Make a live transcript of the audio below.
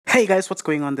Hey guys, what's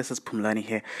going on? This is Pumlani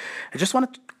here. I just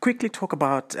want to quickly talk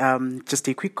about just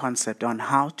a quick concept on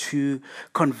how to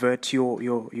convert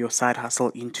your side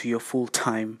hustle into your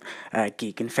full-time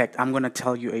gig. In fact, I'm going to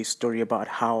tell you a story about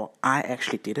how I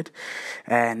actually did it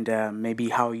and maybe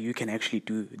how you can actually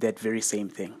do that very same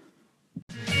thing.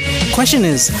 Question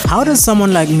is, how does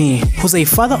someone like me, who's a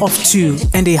father of two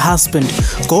and a husband,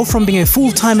 go from being a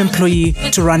full-time employee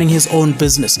to running his own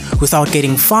business without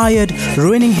getting fired,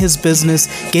 ruining his business,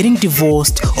 getting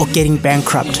divorced, or getting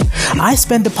bankrupt? I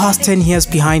spent the past 10 years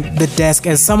behind the desk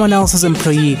as someone else's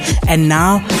employee, and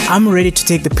now I'm ready to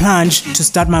take the plunge to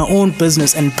start my own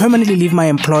business and permanently leave my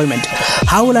employment.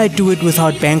 How will I do it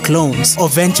without bank loans or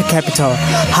venture capital?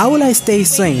 How will I stay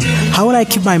sane? How will I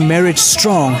keep my marriage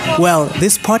strong? Well,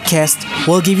 this podcast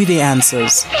will give you the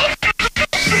answers.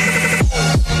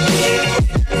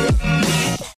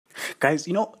 Guys,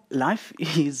 life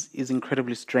is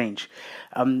incredibly strange.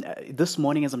 This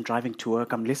morning as I'm driving to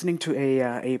work, I'm listening to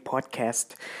a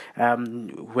podcast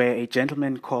where a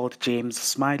gentleman called James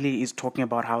Smiley is talking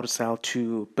about how to sell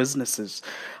to businesses,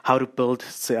 how to build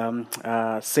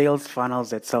sales funnels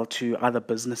that sell to other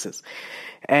businesses.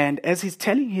 And as he's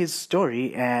telling his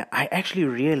story, I actually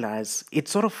realize it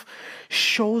sort of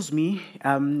shows me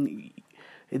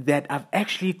that I've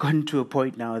actually gotten to a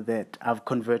point now that I've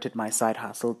converted my side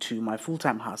hustle to my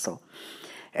full-time hustle.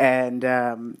 And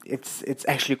it's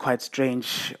actually quite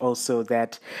strange also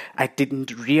that I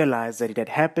didn't realize that it had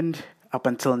happened up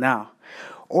until now.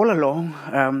 All along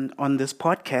on this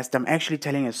podcast, I'm actually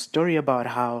telling a story about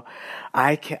how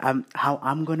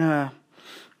I'm gonna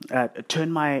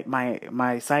turn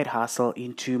my side hustle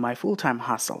into my full-time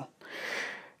hustle.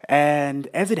 And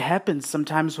as it happens,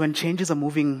 sometimes when changes are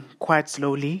moving quite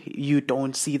slowly, you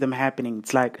don't see them happening.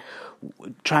 It's like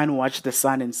trying to watch the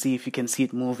sun and see if you can see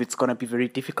it move. It's going to be very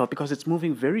difficult because it's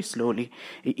moving very slowly,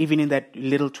 even in that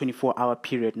little 24-hour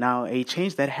period. Now, a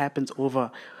change that happens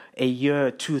over a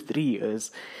year, 2, 3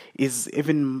 years is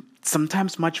even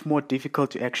sometimes much more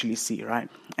difficult to actually see, right?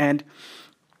 And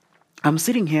I'm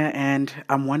sitting here and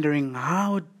I'm wondering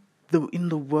how in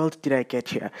the world did I get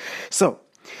here? So,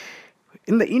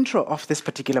 in the intro of this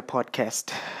particular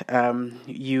podcast,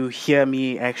 you hear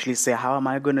me actually say, how am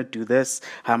I going to do this?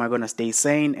 How am I going to stay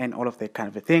sane? And all of that kind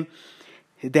of a thing.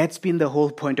 That's been the whole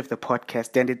point of the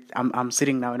podcast. And I'm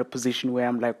sitting now in a position where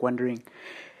I'm like wondering,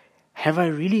 have I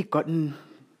really gotten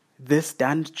this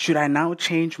done? Should I now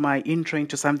change my intro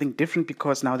into something different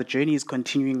because now the journey is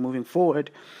continuing moving forward?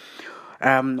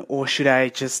 Or should I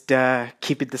just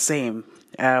keep it the same?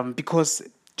 Because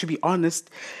to be honest,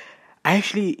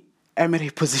 I'm at a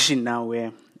position now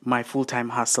where my full-time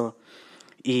hustle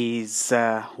is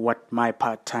what my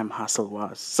part-time hustle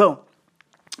was. So,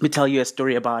 let me tell you a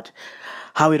story about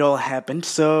how it all happened.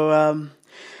 So,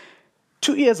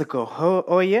 2 years ago,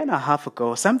 or a year and a half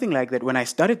ago, something like that, when I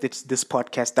started this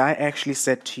podcast, I actually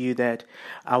said to you that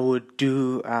I would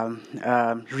do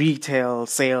retail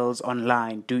sales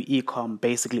online, do e-com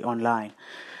basically online.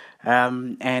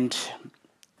 And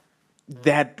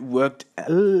that worked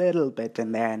a little bit,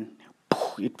 and then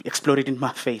it exploded in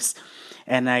my face,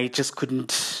 and I just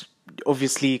couldn't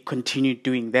obviously continue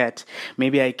doing that.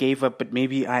 Maybe I gave up, but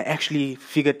maybe I actually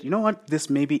figured, you know what, this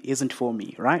maybe isn't for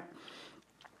me, right?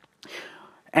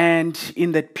 And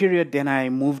in that period, then I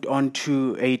moved on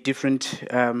to a different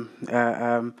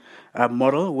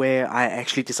model where I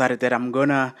actually decided that I'm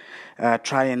gonna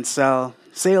try and sell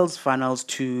sales funnels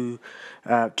to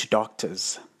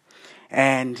doctors,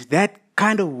 and that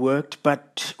kind of worked,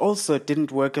 but also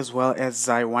didn't work as well as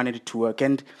I wanted it to work.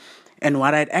 And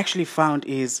what I'd actually found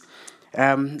is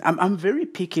I'm very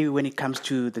picky when it comes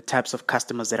to the types of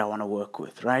customers that I want to work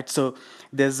with, right? So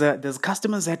there's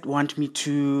customers that want me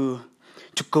to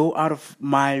go out of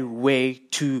my way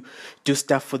to do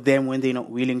stuff for them when they're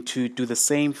not willing to do the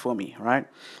same for me, right?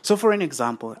 So for an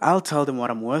example, I'll tell them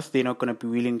what I'm worth. They're not going to be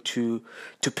willing to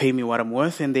pay me what I'm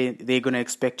worth, and they're going to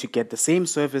expect to get the same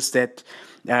service that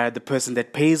the person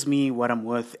that pays me what I'm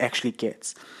worth actually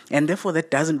gets. And therefore,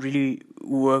 that doesn't really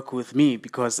work with me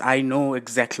because I know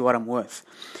exactly what I'm worth.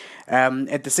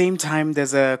 At the same time,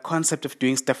 there's a concept of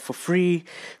doing stuff for free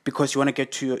because you want to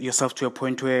get yourself to a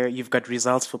point where you've got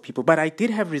results for people. But I did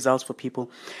have results for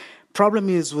people. Problem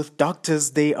is with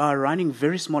doctors, they are running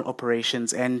very small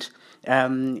operations, and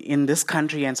in this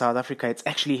country and South Africa, it's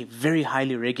actually very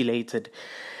highly regulated,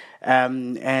 so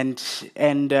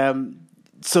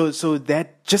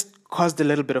that just caused a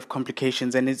little bit of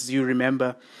complications. And as you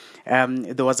remember,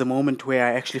 there was a moment where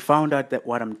I actually found out that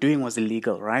what I'm doing was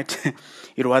illegal, right?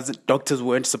 Doctors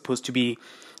weren't supposed to be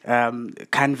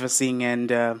canvassing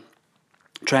and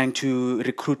trying to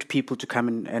recruit people to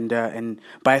come and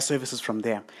buy services from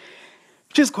there,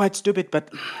 which is quite stupid, but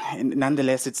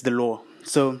nonetheless, it's the law.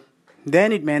 So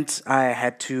then it meant I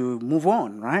had to move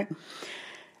on, right?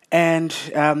 And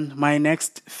my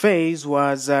next phase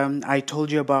was I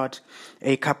told you about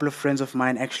a couple of friends of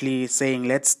mine actually saying,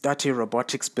 let's start a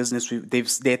robotics business.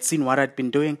 They had seen what I'd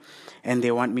been doing, and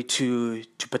they want me to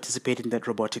participate in that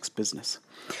robotics business.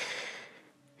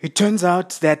 It turns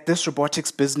out that this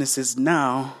robotics business is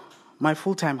now my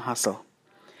full-time hustle.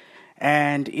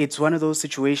 And it's one of those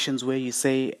situations where you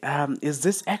say, is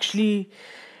this actually,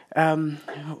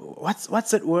 what's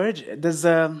that word? There's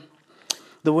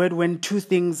the word when two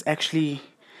things actually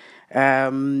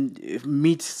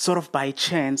meet sort of by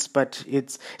chance, but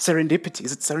it's serendipity.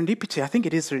 Is it serendipity? I think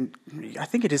it is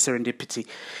serendipity.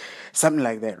 Something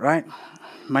like that, right?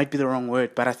 Might be the wrong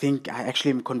word, but I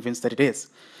actually am convinced that it is.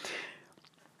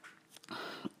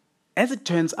 As it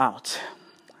turns out,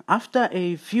 after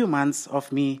a few months of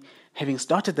me having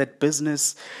started that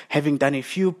business, having done a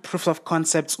few proofs of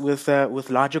concepts with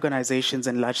large organizations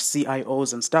and large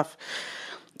CIOs and stuff,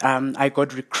 I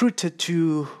got recruited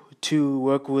to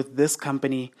work with this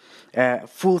company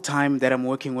full time that I'm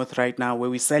working with right now, where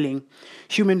we're selling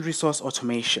human resource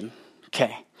automation.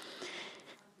 Okay.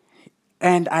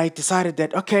 And I decided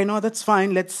that, okay, no, that's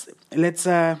fine. Let's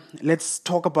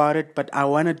talk about it, but I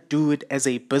want to do it as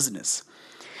a business.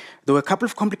 There were a couple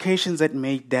of complications that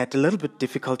made that a little bit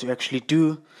difficult to actually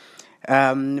do.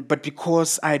 But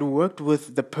because I'd worked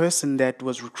with the person that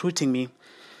was recruiting me,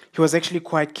 he was actually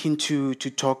quite keen to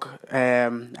talk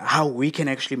how we can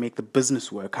actually make the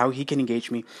business work, how he can engage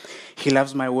me. He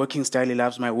loves my working style. He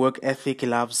loves my work ethic. He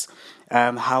loves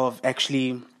how I've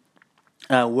actually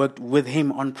worked with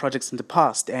him on projects in the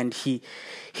past, and he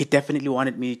definitely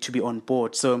wanted me to be on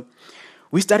board. So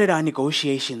we started our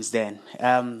negotiations then.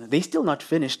 They're still not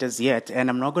finished as yet, and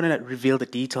I'm not going to reveal the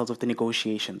details of the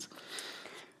negotiations.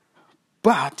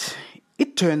 But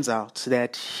it turns out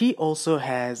that he also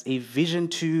has a vision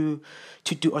to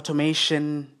do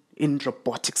automation in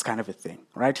robotics kind of a thing,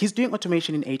 right? He's doing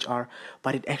automation in HR,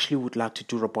 but it actually would like to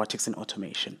do robotics in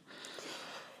automation.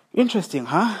 Interesting,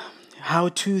 huh? How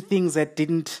two things that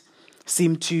didn't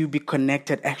seem to be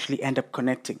connected actually end up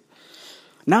connecting.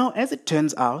 Now, as it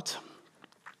turns out,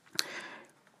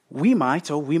 we might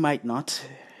or we might not,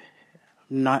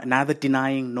 neither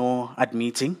denying nor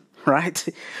admitting, right?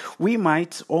 We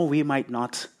might or we might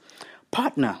not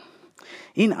partner.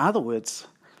 In other words,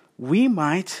 we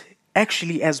might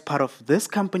actually, as part of this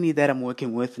company that I'm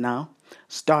working with now,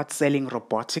 start selling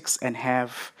robotics and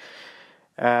have...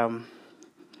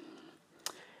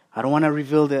 I don't want to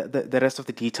reveal the rest of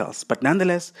the details, but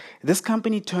nonetheless, this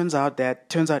company turns out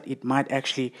it might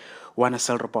actually want to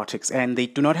sell robotics, and they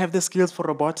do not have the skills for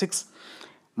robotics.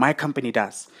 My company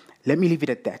does. Let me leave it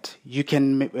at that. You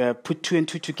can put two and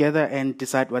two together and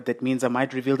decide what that means. I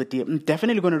might reveal I'm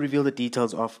definitely going to reveal the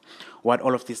details of what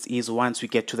all of this is once we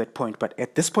get to that point. But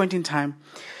at this point in time,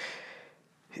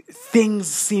 things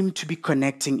seem to be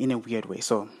connecting in a weird way.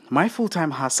 So my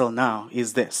full-time hustle now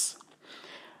is this.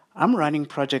 I'm running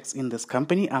projects in this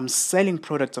company. I'm selling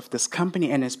products of this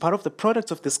company. And as part of the products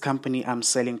of this company, I'm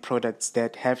selling products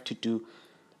that have to do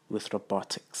with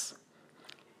robotics.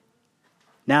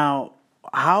 Now,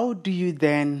 how do you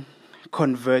then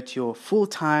convert your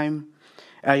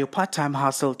your part-time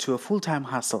hustle to a full-time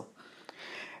hustle?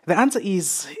 The answer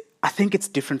is, I think it's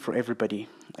different for everybody.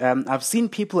 I've seen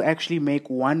people actually make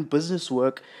one business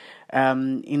work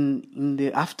in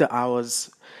the after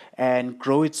hours and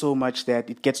grow it so much that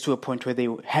it gets to a point where they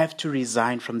have to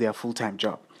resign from their full-time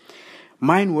job.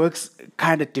 Mine works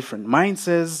kind of different. Mine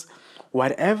says,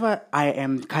 whatever I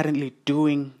am currently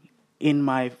doing in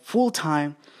my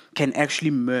full-time can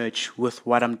actually merge with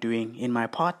what I'm doing in my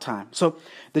part-time. So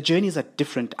the journeys are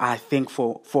different, I think,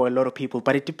 for a lot of people,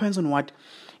 but it depends on what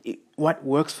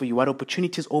works for you, what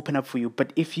opportunities open up for you.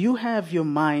 But if you have your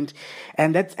mind,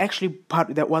 and that's actually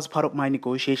that was part of my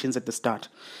negotiations at the start,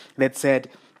 that said,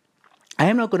 I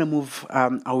am not going to move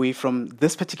away from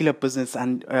this particular business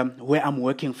and where I'm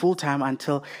working full time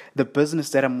until the business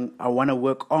that I want to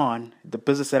work on, the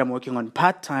business that I'm working on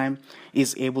part time,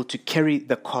 is able to carry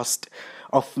the cost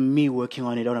of me working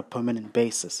on it on a permanent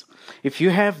basis. If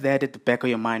you have that at the back of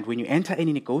your mind, when you enter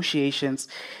any negotiations,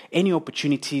 any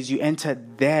opportunities, you enter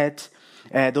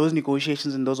those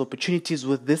negotiations and those opportunities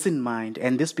with this in mind,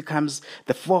 and this becomes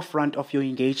the forefront of your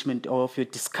engagement or of your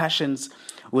discussions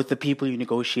with the people you're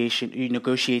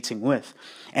negotiating with.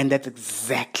 And that's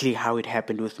exactly how it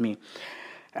happened with me.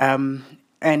 And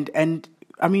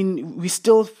I mean, we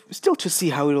still to see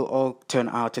how it'll all turn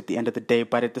out at the end of the day,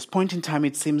 but at this point in time,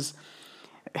 it seems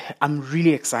I'm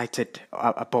really excited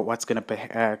about what's going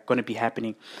to be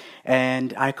happening,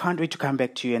 and I can't wait to come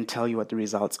back to you and tell you what the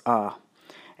results are.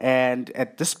 And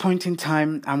at this point in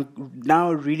time, I'm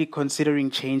now really considering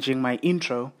changing my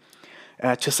intro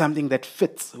to something that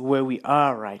fits where we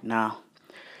are right now.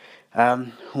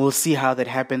 We'll see how that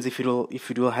happens, if it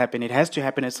will happen. It has to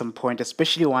happen at some point,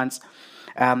 especially once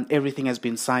everything has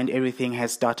been signed, everything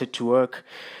has started to work.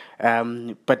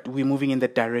 But we're moving in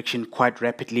that direction quite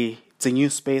rapidly. It's a new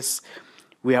space.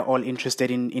 We are all interested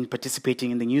in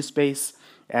participating in the new space,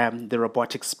 the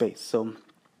robotics space. So,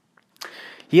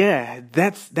 yeah,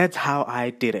 that's how I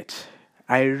did it.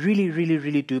 I really, really,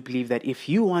 really do believe that if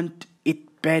you want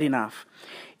it bad enough,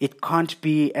 it can't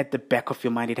be at the back of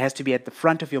your mind. It has to be at the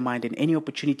front of your mind. And any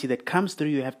opportunity that comes through,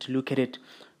 you have to look at it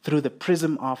through the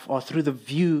prism of, or through the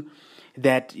view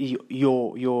that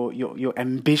your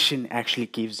ambition actually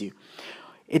gives you.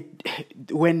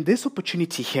 When this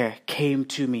opportunity here came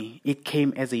to me, it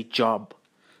came as a job,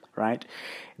 right?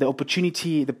 The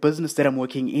opportunity, the business that I'm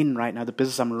working in right now, the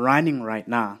business I'm running right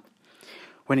now,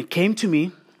 when it came to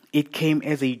me, it came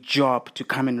as a job to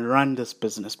come and run this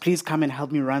business. Please come and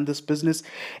help me run this business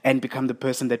and become the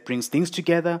person that brings things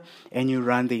together, and you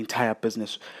run the entire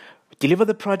business. Deliver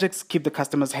the projects, keep the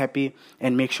customers happy,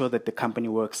 and make sure that the company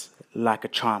works like a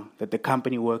charm, that the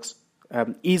company works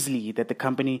easily, that the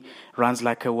company runs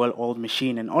like a well-oiled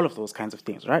machine, and all of those kinds of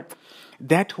things, right?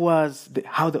 That was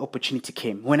how the opportunity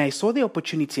came. When I saw the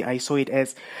opportunity, I saw it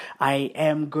as, I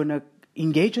am going to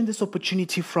engage in this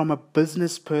opportunity from a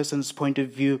business person's point of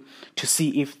view to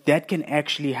see if that can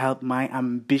actually help my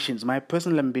ambitions, my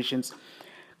personal ambitions,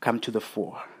 come to the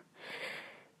fore.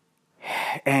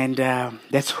 And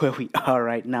that's where we are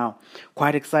right now.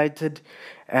 Quite excited,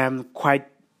 quite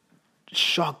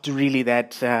shocked really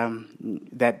that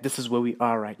this is where we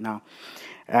are right now.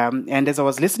 And as I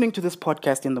was listening to this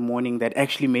podcast in the morning, that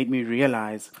actually made me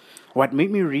realize, what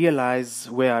made me realize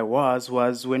where I was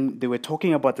when they were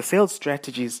talking about the sales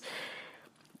strategies.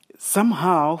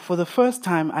 Somehow, for the first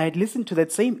time, I had listened to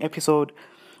that same episode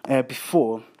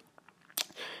before.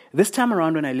 This time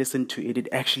around when I listened to it, it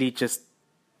actually just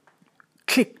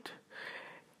clicked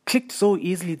so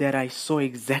easily that I saw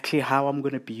exactly how I'm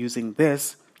going to be using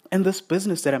this in this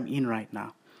business that I'm in right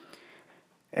now.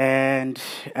 And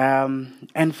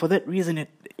for that reason,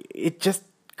 it just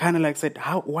kind of like said,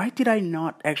 why did I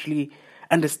not actually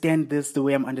understand this the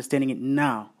way I'm understanding it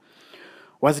now?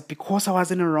 Was it because I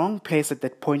was in a wrong place at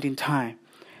that point in time?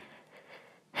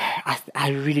 I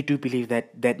really do believe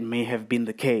that may have been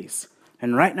the case.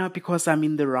 And right now, because I'm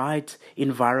in the right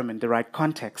environment, the right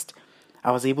context, I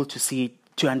was able to see,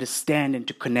 to understand, and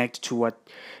to connect to what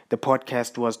the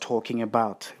podcast was talking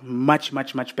about much,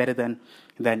 much, much better than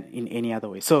in any other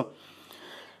way. So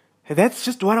that's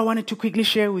just what I wanted to quickly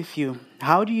share with you.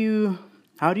 How do you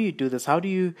do this? How do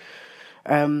you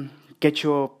get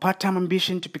your part-time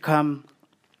ambition to become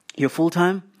your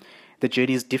full-time? The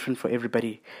journey is different for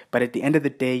everybody, but at the end of the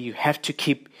day, you have to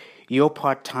keep your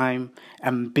part-time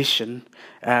ambition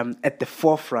at the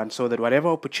forefront, so that whatever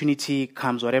opportunity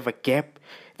comes, whatever gap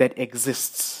that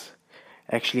exists,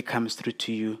 actually comes through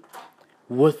to you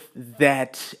with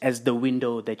that as the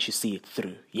window that you see it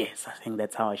through. Yes, I think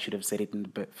that's how I should have said it in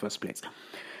the first place.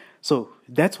 So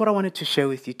that's what I wanted to share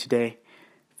with you today.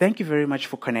 Thank you very much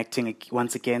for connecting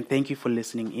once again. Thank you for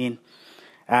listening in.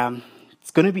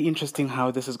 It's going to be interesting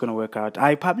how this is going to work out.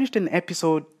 I published an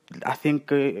episode, I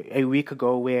think a week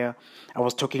ago, where I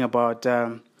was talking about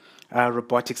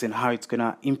robotics and how it's going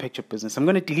to impact your business. I'm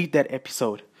going to delete that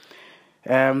episode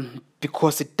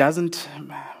because it doesn't...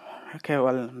 Okay,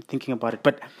 well, I'm thinking about it.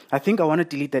 But I think I want to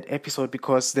delete that episode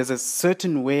because there's a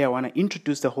certain way I want to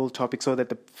introduce the whole topic, so that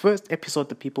the first episode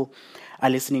the people are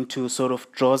listening to sort of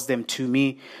draws them to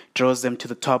me, draws them to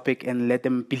the topic, and let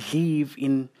them believe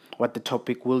in what the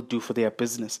topic will do for their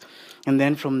business. And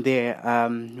then from there,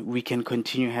 we can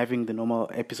continue having the normal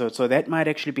episode. So that might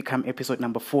actually become episode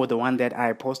number 4, the one that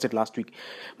I posted last week.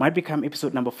 Might become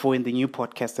episode number 4 in the new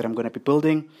podcast that I'm going to be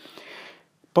building.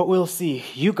 But we'll see.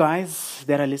 You guys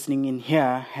that are listening in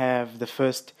here have the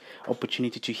first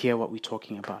opportunity to hear what we're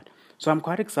talking about. So I'm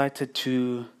quite excited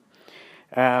to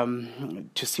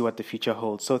see what the future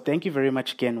holds. So thank you very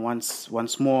much again once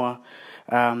more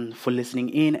for listening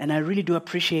in, and I really do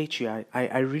appreciate you.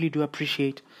 I really do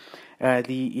appreciate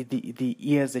the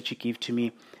ears that you give to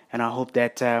me, and I hope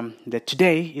that that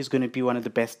today is going to be one of the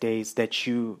best days that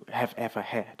you have ever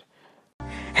had.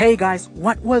 Hey guys,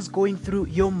 what was going through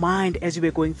your mind as you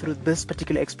were going through this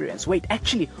particular experience? Wait,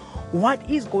 actually, what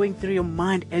is going through your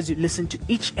mind as you listen to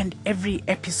each and every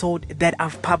episode that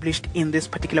I've published in this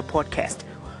particular podcast?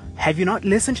 Have you not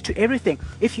listened to everything?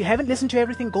 If you haven't listened to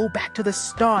everything, go back to the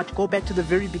start, go back to the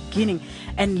very beginning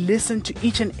and listen to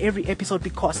each and every episode,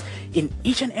 because in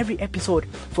each and every episode,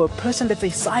 for a person that's a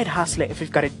side hustler, if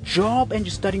you've got a job and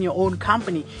you're starting your own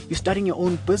company, you're starting your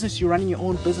own business, you're running your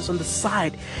own business on the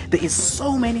side, there is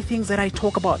so many things that I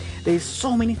talk about. There is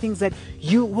so many things that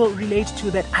you will relate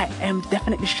to that I am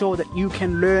definitely sure that you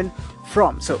can learn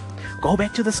from. So go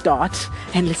back to the start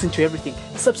and listen to everything.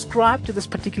 Subscribe to this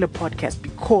particular podcast,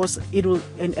 because it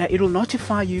will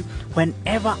notify you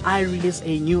whenever I release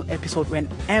a new episode,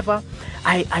 whenever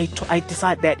I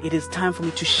decide that it is time for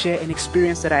me to share an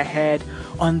experience that I had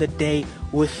on the day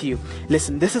with you.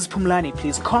 Listen, this is Phumlani.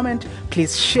 Please comment,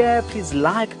 please share, please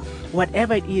like,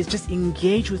 whatever it is, just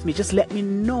engage with me. Just let me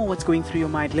know what's going through your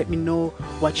mind. Let me know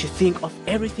what you think of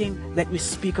everything that we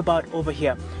speak about over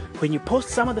here. When you post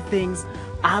some of the things,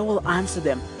 I will answer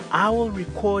them. I will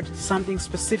record something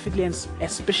specifically and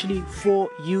especially for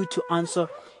you to answer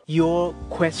your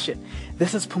question.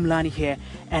 This is Phumlani here,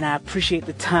 and I appreciate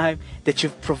the time that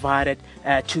you've provided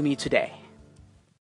to me today.